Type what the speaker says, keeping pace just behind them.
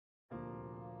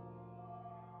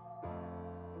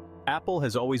Apple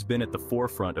has always been at the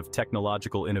forefront of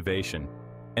technological innovation,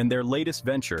 and their latest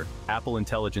venture, Apple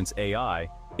Intelligence AI,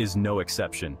 is no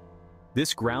exception.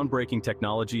 This groundbreaking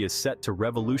technology is set to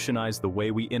revolutionize the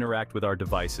way we interact with our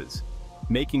devices,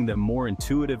 making them more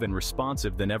intuitive and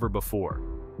responsive than ever before.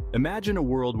 Imagine a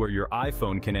world where your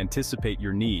iPhone can anticipate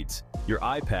your needs, your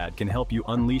iPad can help you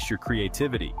unleash your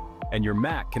creativity, and your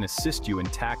Mac can assist you in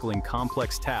tackling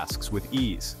complex tasks with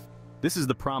ease. This is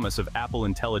the promise of Apple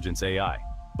Intelligence AI.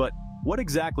 But what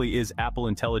exactly is Apple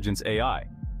Intelligence AI?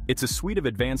 It's a suite of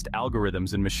advanced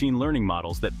algorithms and machine learning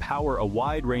models that power a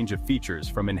wide range of features,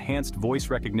 from enhanced voice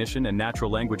recognition and natural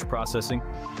language processing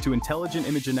to intelligent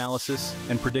image analysis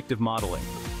and predictive modeling.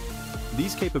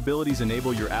 These capabilities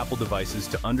enable your Apple devices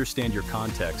to understand your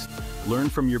context, learn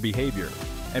from your behavior,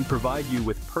 and provide you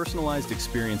with personalized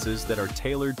experiences that are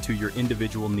tailored to your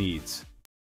individual needs.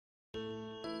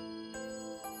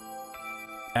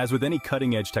 As with any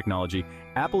cutting-edge technology,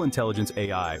 Apple Intelligence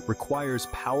AI requires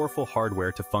powerful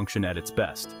hardware to function at its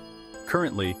best.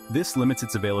 Currently, this limits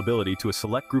its availability to a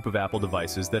select group of Apple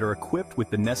devices that are equipped with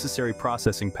the necessary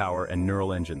processing power and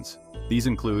neural engines. These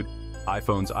include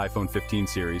iPhone's iPhone 15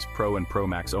 series, Pro and Pro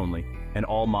Max only, and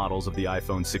all models of the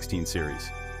iPhone 16 series,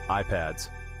 iPads,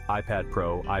 iPad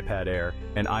Pro, iPad Air,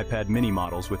 and iPad mini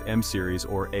models with M series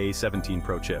or A17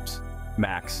 Pro chips,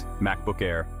 Macs, MacBook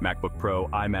Air, MacBook Pro,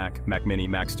 iMac, Mac Mini,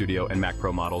 Mac Studio, and Mac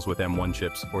Pro models with M1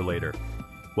 chips or later.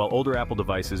 While older Apple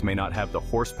devices may not have the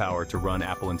horsepower to run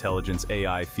Apple Intelligence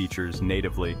AI features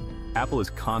natively, Apple is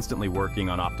constantly working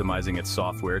on optimizing its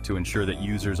software to ensure that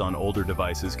users on older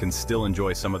devices can still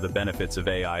enjoy some of the benefits of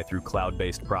AI through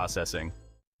cloud-based processing.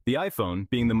 The iPhone,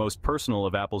 being the most personal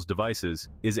of Apple's devices,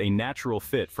 is a natural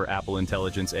fit for Apple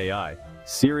Intelligence AI.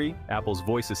 Siri, Apple's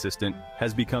voice assistant,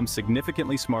 has become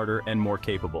significantly smarter and more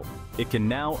capable. It can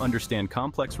now understand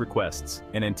complex requests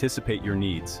and anticipate your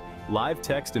needs. Live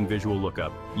text and visual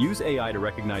lookup. Use AI to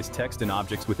recognize text and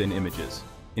objects within images.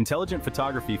 Intelligent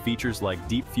photography features like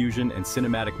deep fusion and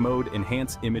cinematic mode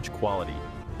enhance image quality.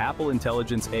 Apple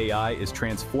Intelligence AI is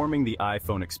transforming the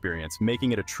iPhone experience,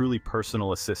 making it a truly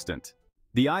personal assistant.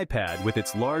 The iPad, with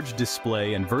its large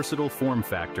display and versatile form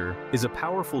factor, is a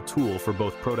powerful tool for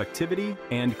both productivity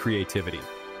and creativity.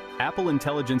 Apple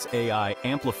Intelligence AI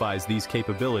amplifies these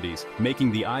capabilities,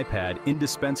 making the iPad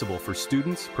indispensable for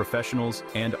students, professionals,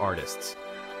 and artists.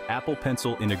 Apple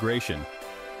Pencil integration.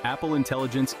 Apple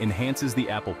Intelligence enhances the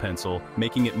Apple Pencil,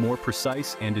 making it more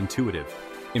precise and intuitive.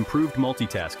 Improved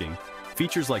multitasking.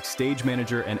 Features like Stage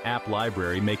Manager and App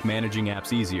Library make managing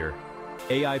apps easier.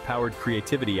 AI-powered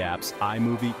creativity apps,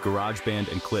 iMovie,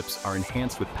 GarageBand, and Clips are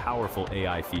enhanced with powerful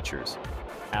AI features.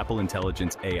 Apple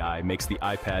Intelligence AI makes the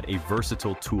iPad a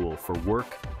versatile tool for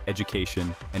work,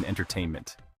 education, and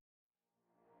entertainment.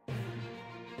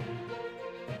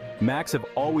 Macs have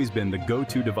always been the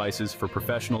go-to devices for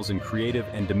professionals in creative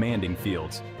and demanding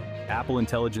fields. Apple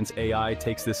Intelligence AI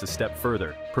takes this a step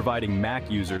further, providing Mac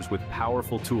users with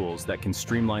powerful tools that can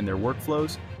streamline their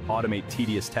workflows, automate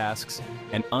tedious tasks,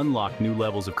 and unlock new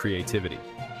levels of creativity.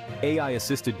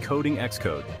 AI-assisted coding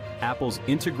Xcode, Apple's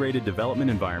integrated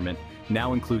development environment,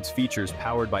 now includes features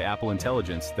powered by Apple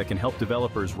Intelligence that can help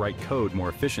developers write code more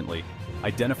efficiently,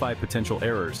 identify potential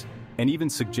errors, and even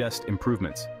suggest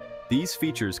improvements. These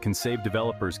features can save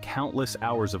developers countless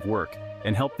hours of work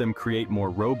and help them create more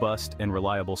robust and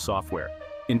reliable software.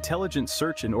 Intelligent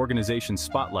Search and Organization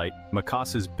Spotlight,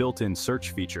 MacOS's built-in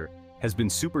search feature, has been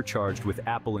supercharged with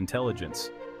Apple Intelligence.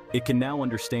 It can now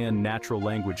understand natural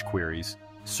language queries,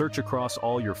 search across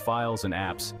all your files and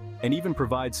apps, and even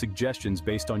provide suggestions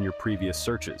based on your previous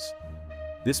searches.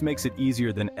 This makes it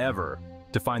easier than ever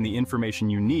to find the information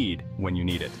you need when you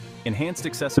need it. Enhanced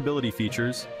accessibility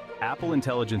features. Apple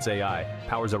Intelligence AI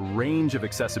powers a range of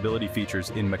accessibility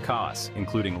features in macOS,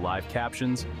 including live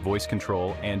captions, voice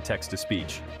control, and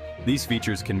text-to-speech. These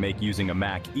features can make using a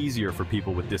Mac easier for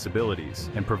people with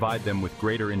disabilities and provide them with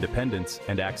greater independence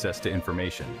and access to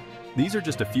information. These are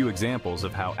just a few examples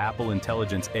of how Apple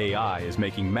Intelligence AI is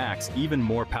making Macs even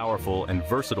more powerful and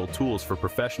versatile tools for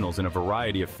professionals in a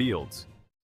variety of fields.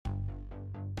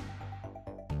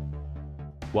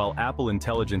 While Apple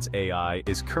Intelligence AI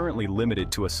is currently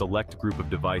limited to a select group of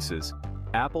devices,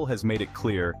 Apple has made it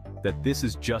clear that this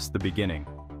is just the beginning.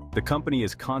 The company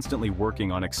is constantly working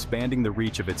on expanding the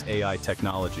reach of its AI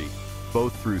technology,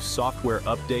 both through software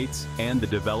updates and the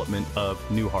development of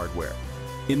new hardware.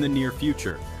 In the near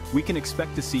future, we can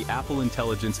expect to see Apple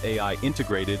Intelligence AI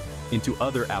integrated into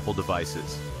other Apple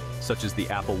devices, such as the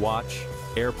Apple Watch,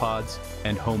 AirPods,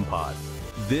 and HomePod.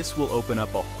 This will open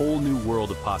up a whole new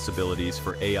world of possibilities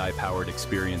for AI-powered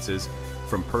experiences,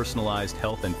 from personalized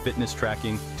health and fitness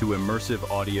tracking to immersive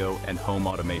audio and home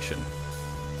automation.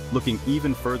 Looking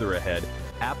even further ahead,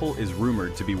 Apple is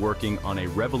rumored to be working on a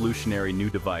revolutionary new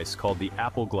device called the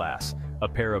Apple Glass, a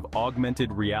pair of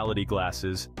augmented reality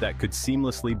glasses that could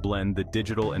seamlessly blend the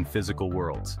digital and physical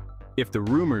worlds. If the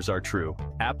rumors are true,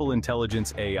 Apple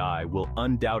Intelligence AI will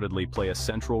undoubtedly play a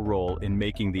central role in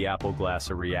making the Apple Glass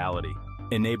a reality,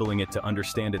 enabling it to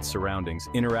understand its surroundings,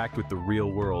 interact with the real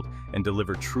world, and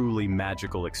deliver truly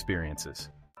magical experiences.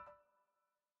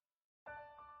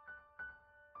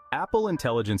 Apple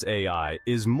Intelligence AI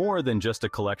is more than just a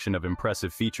collection of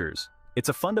impressive features. It's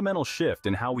a fundamental shift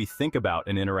in how we think about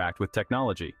and interact with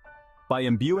technology. By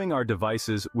imbuing our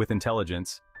devices with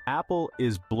intelligence, Apple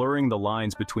is blurring the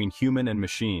lines between human and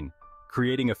machine,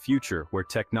 creating a future where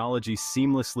technology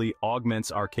seamlessly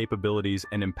augments our capabilities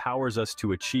and empowers us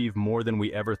to achieve more than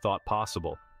we ever thought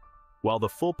possible. While the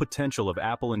full potential of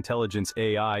Apple Intelligence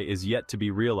AI is yet to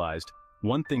be realized,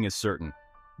 one thing is certain: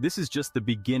 this is just the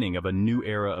beginning of a new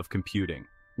era of computing,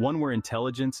 one where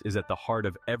intelligence is at the heart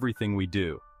of everything we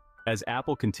do. As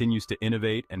Apple continues to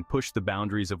innovate and push the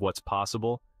boundaries of what's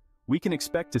possible, we can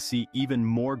expect to see even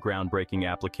more groundbreaking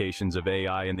applications of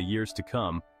AI in the years to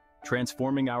come,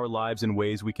 transforming our lives in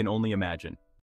ways we can only imagine.